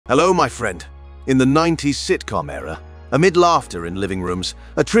Hello, my friend. In the 90s sitcom era, amid laughter in living rooms,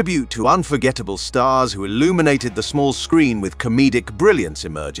 a tribute to unforgettable stars who illuminated the small screen with comedic brilliance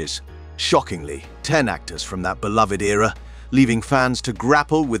emerges. Shockingly, 10 actors from that beloved era, leaving fans to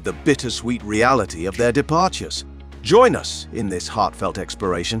grapple with the bittersweet reality of their departures. Join us in this heartfelt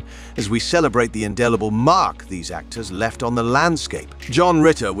exploration as we celebrate the indelible mark these actors left on the landscape. John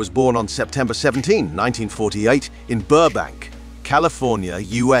Ritter was born on September 17, 1948, in Burbank, California,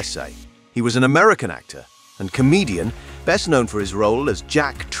 USA. He was an American actor and comedian, best known for his role as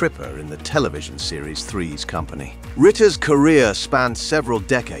Jack Tripper in the television series Three's Company. Ritter's career spanned several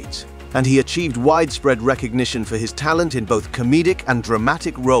decades, and he achieved widespread recognition for his talent in both comedic and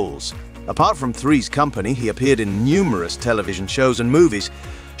dramatic roles. Apart from Three's Company, he appeared in numerous television shows and movies,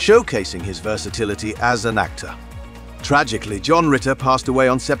 showcasing his versatility as an actor. Tragically, John Ritter passed away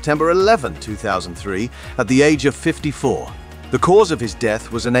on September 11, 2003, at the age of 54. The cause of his death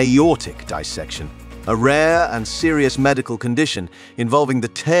was an aortic dissection, a rare and serious medical condition involving the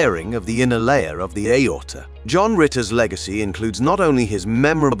tearing of the inner layer of the aorta. John Ritter's legacy includes not only his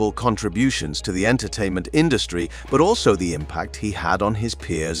memorable contributions to the entertainment industry, but also the impact he had on his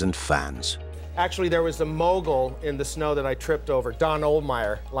peers and fans. Actually, there was a mogul in the snow that I tripped over, Don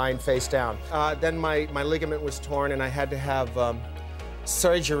Oldmeyer, lying face down. Then my ligament was torn and I had to have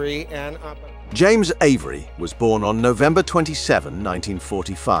surgery. James Avery was born on November 27,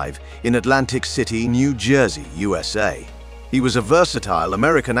 1945, in Atlantic City, New Jersey, USA. He was a versatile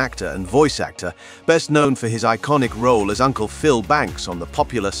American actor and voice actor, best known for his iconic role as Uncle Phil Banks on the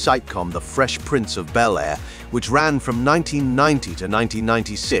popular sitcom The Fresh Prince of Bel-Air, which ran from 1990 to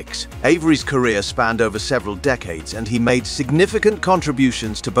 1996. Avery's career spanned over several decades, and he made significant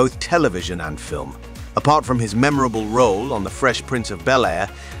contributions to both television and film. Apart from his memorable role on The Fresh Prince of Bel-Air,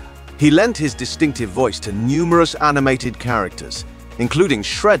 he lent his distinctive voice to numerous animated characters, including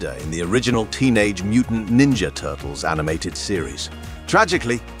Shredder in the original Teenage Mutant Ninja Turtles animated series.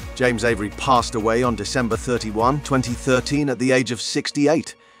 Tragically, James Avery passed away on December 31, 2013 at the age of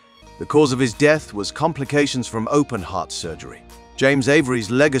 68. The cause of his death was complications from open-heart surgery. James Avery's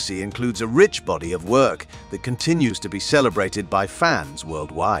legacy includes a rich body of work that continues to be celebrated by fans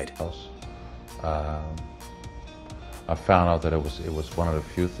worldwide. I found out that it was one of the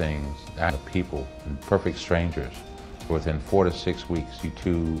few things that people, perfect strangers, within 4 to 6 weeks, you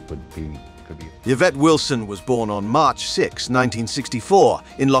two could be. Yvette Wilson was born on March 6, 1964,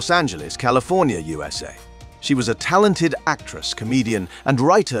 in Los Angeles, California, USA. She was a talented actress, comedian, and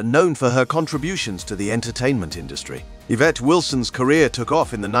writer known for her contributions to the entertainment industry. Yvette Wilson's career took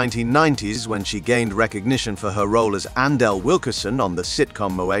off in the 1990s when she gained recognition for her role as Andel Wilkerson on the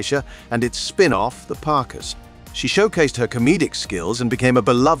sitcom Moesha and its spin-off, The Parkers. She showcased her comedic skills and became a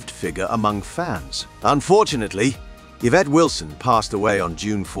beloved figure among fans. Unfortunately, Yvette Wilson passed away on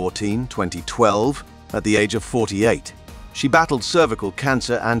June 14, 2012, at the age of 48. She battled cervical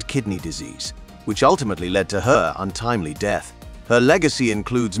cancer and kidney disease, which ultimately led to her untimely death. Her legacy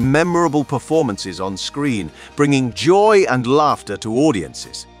includes memorable performances on screen, bringing joy and laughter to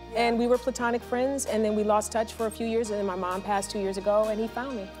audiences. And we were platonic friends, and then we lost touch for a few years, and then my mom passed 2 years ago, and he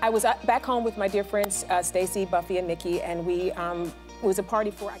found me. I was back home with my dear friends, Stacy, Buffy, and Nikki, and it was a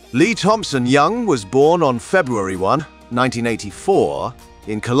party for... Lee Thompson Young was born on February 1, 1984,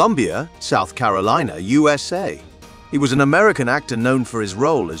 in Columbia, South Carolina, USA. He was an American actor known for his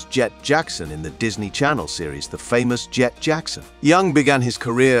role as Jet Jackson in the Disney Channel series The Famous Jet Jackson. Young began his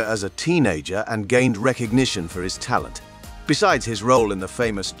career as a teenager and gained recognition for his talent. Besides his role in The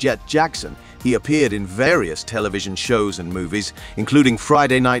Famous Jet Jackson, he appeared in various television shows and movies, including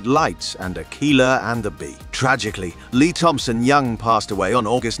Friday Night Lights and Akeelah and the Bee. Tragically, Lee Thompson Young passed away on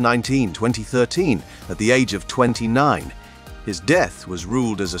August 19, 2013, at the age of 29. His death was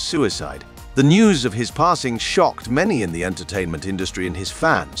ruled as a suicide. The news of his passing shocked many in the entertainment industry and his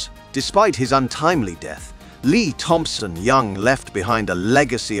fans. Despite his untimely death, Lee Thompson Young left behind a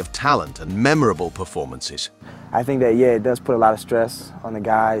legacy of talent and memorable performances. I think that, yeah, it does put a lot of stress on the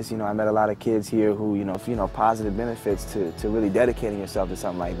guys. You know, I met a lot of kids here who, positive benefits to really dedicating yourself to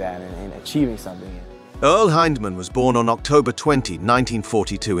something like that and achieving something. Earl Hindman was born on October 20,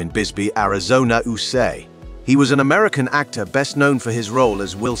 1942 in Bisbee, Arizona, USA. He was an American actor best known for his role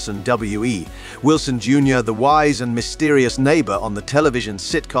as Wilson W.E. Wilson Jr., the wise and mysterious neighbor on the television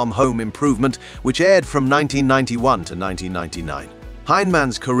sitcom Home Improvement, which aired from 1991 to 1999.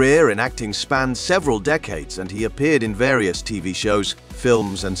 Hindman's career in acting spanned several decades, and he appeared in various TV shows,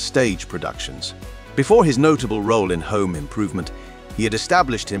 films, and stage productions. Before his notable role in Home Improvement, he had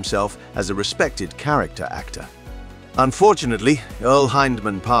established himself as a respected character actor. Unfortunately, Earl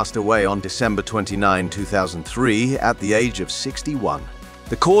Hindman passed away on December 29, 2003, at the age of 61.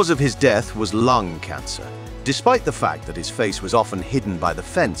 The cause of his death was lung cancer. Despite the fact that his face was often hidden by the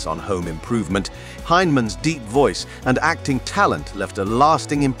fence on Home Improvement, Hyneman's deep voice and acting talent left a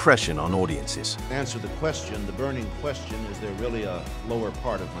lasting impression on audiences. To answer the question, the burning question, is there really a lower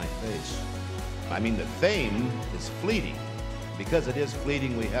part of my face? I mean, the fame is fleeting. Because it is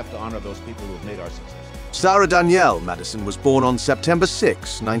fleeting, we have to honor those people who have made our success. Sarah Danielle Madison was born on September 6,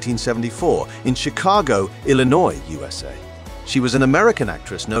 1974, in Chicago, Illinois, USA. She was an American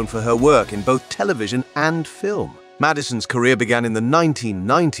actress known for her work in both television and film. Madison's career began in the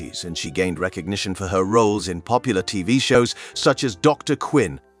 1990s, and she gained recognition for her roles in popular TV shows such as Dr.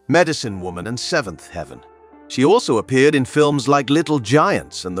 Quinn, Medicine Woman, and Seventh Heaven. She also appeared in films like Little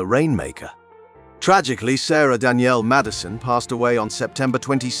Giants and The Rainmaker. Tragically, Sarah Danielle Madison passed away on September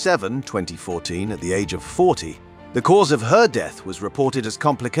 27, 2014, at the age of 40. The cause of her death was reported as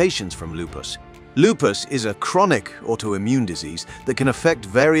complications from lupus. Lupus is a chronic autoimmune disease that can affect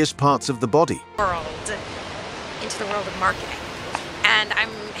various parts of the body. Into the world of marketing. And I'm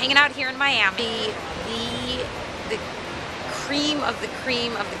hanging out here in Miami, the cream of the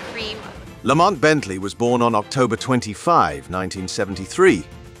cream of the cream. Lamont Bentley was born on October 25, 1973,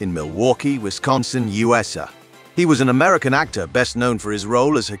 in Milwaukee, Wisconsin, USA. He was an American actor best known for his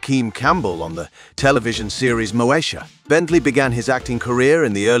role as Hakeem Campbell on the television series Moesha. Bentley began his acting career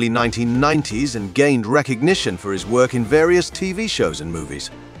in the early 1990s and gained recognition for his work in various TV shows and movies.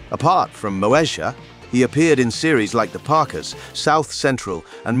 Apart from Moesha, he appeared in series like The Parkers, South Central,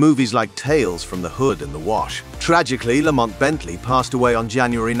 and movies like Tales from the Hood and the Wash. Tragically, Lamont Bentley passed away on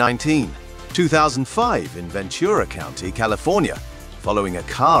January 19, 2005 in Ventura County, California, following a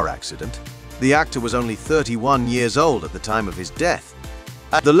car accident. The actor was only 31 years old at the time of his death.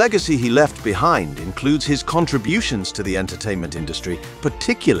 The legacy he left behind includes his contributions to the entertainment industry,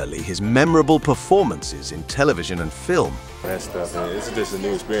 particularly his memorable performances in television and film. That stuff, and it's just a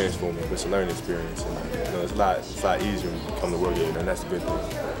new experience for me. It's a learning experience, and it's a lot easier when you come to work here, and that's a good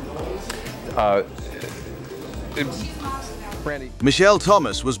thing. Michelle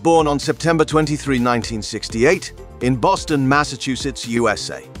Thomas was born on September 23, 1968, in Boston, Massachusetts,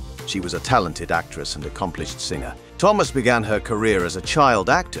 USA. She was a talented actress and accomplished singer. Thomas began her career as a child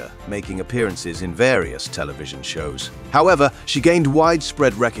actor, making appearances in various television shows. However, she gained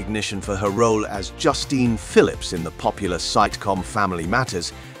widespread recognition for her role as Justine Phillips in the popular sitcom Family Matters,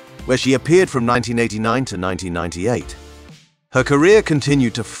 where she appeared from 1989 to 1998. Her career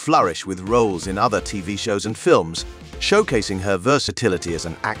continued to flourish with roles in other TV shows and films, showcasing her versatility as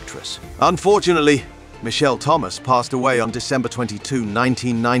an actress. Unfortunately, Michelle Thomas passed away on December 22,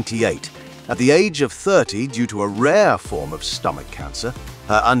 1998, at the age of 30 due to a rare form of stomach cancer.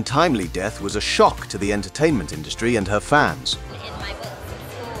 Her untimely death was a shock to the entertainment industry and her fans. In my books in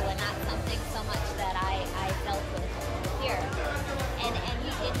school, and not something so much that I dealt with here. And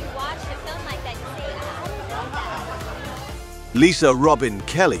you watch a film like that, you say, how do you know that? Lisa Robin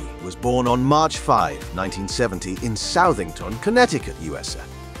Kelly was born on March 5, 1970 in Southington, Connecticut, USA.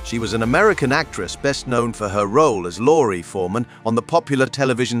 She was an American actress best known for her role as Laurie Foreman on the popular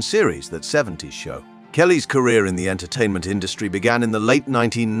television series That 70s Show. Kelly's career in the entertainment industry began in the late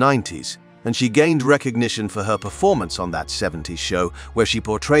 1990s, and she gained recognition for her performance on That 70s Show, where she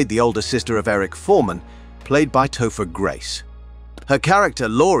portrayed the older sister of Eric Foreman, played by Topher Grace. Her character,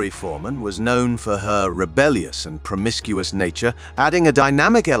 Laurie Foreman, was known for her rebellious and promiscuous nature, adding a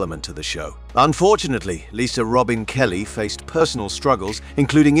dynamic element to the show. Unfortunately, Lisa Robin Kelly faced personal struggles,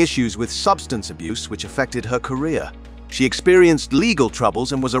 including issues with substance abuse, which affected her career. She experienced legal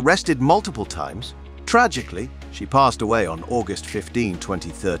troubles and was arrested multiple times. Tragically, she passed away on August 15,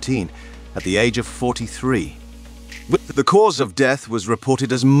 2013, at the age of 43. The cause of death was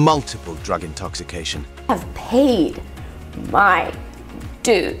reported as multiple drug intoxication. I've paid my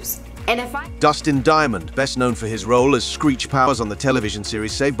dues. And if Dustin Diamond, best known for his role as Screech Powers on the television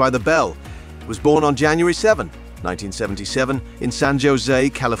series Saved by the Bell, was born on January 7, 1977 in San Jose,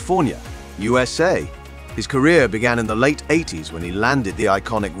 California, USA. His career began in the late 80s when he landed the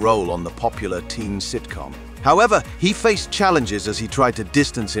iconic role on the popular teen sitcom. However, he faced challenges as he tried to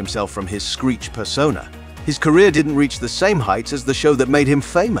distance himself from his Screech persona. His career didn't reach the same heights as the show that made him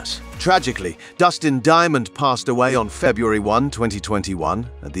famous. Tragically, Dustin Diamond passed away on February 1, 2021,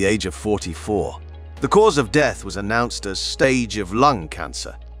 at the age of 44. The cause of death was announced as stage of lung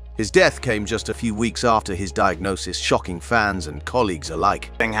cancer. His death came just a few weeks after his diagnosis, shocking fans and colleagues alike.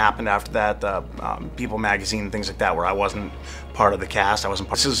 Thing happened after that, People magazine, things like that, where I wasn't part of the cast.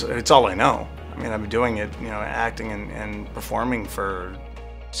 It's all I know. I mean, I've been doing it, acting and performing for...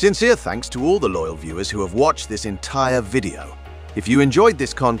 Sincere thanks to all the loyal viewers who have watched this entire video. If you enjoyed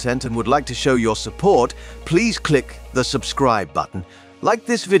this content and would like to show your support, please click the subscribe button like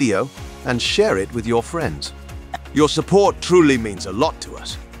this video and share it with your friends. Your support truly means a lot to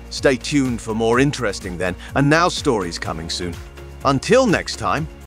us. Stay tuned for more interesting then and now stories coming soon. Until next time,